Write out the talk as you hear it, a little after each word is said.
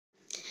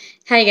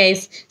Hi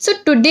guys. So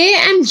today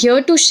I'm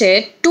here to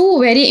share two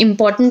very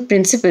important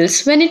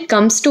principles when it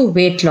comes to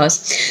weight loss.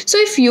 So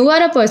if you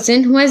are a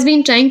person who has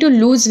been trying to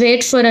lose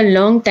weight for a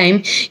long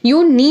time,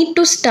 you need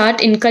to start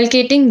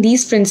inculcating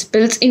these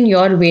principles in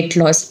your weight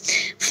loss.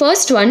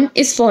 First one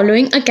is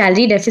following a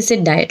calorie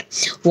deficit diet.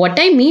 What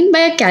I mean by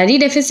a calorie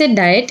deficit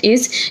diet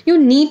is you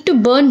need to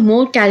burn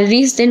more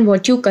calories than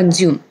what you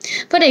consume.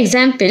 For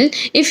example,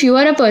 if you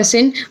are a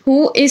person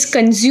who is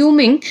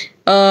consuming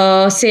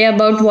say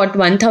about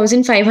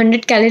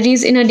 1500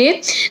 calories in a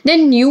day,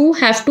 then you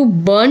have to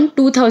burn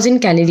 2000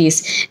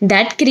 calories.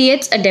 That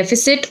creates a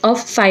deficit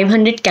of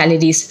 500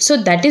 calories. So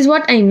that is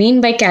what I mean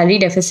by calorie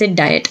deficit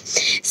diet.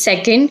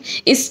 Second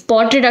is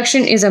spot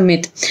reduction is a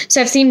myth.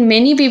 So I've seen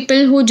many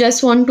people who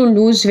just want to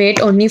lose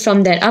weight only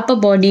from their upper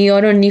body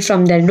or only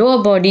from their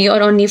lower body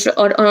or only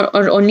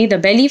or only the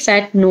belly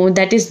fat. No,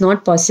 that is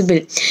not possible.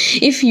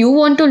 If you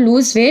want to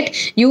lose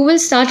weight, you will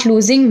start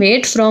losing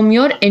weight from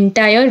your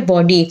entire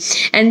body.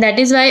 And that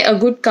is why a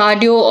good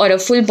cardio or a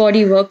full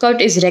body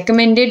workout is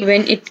recommended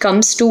when it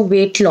comes to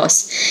weight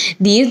loss.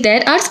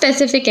 There are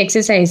specific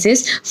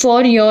exercises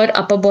for your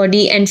upper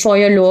body and for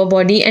your lower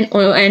body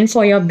and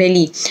for your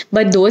belly.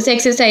 But those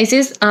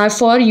exercises are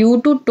for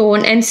you to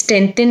tone and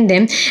strengthen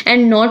them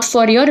and not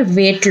for your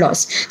weight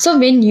loss. So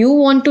when you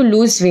want to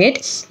lose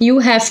weight, you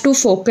have to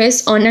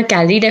focus on a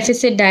calorie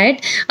deficit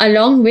diet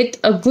along with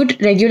a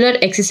good regular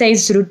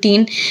exercise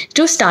routine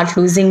to start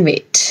losing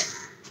weight.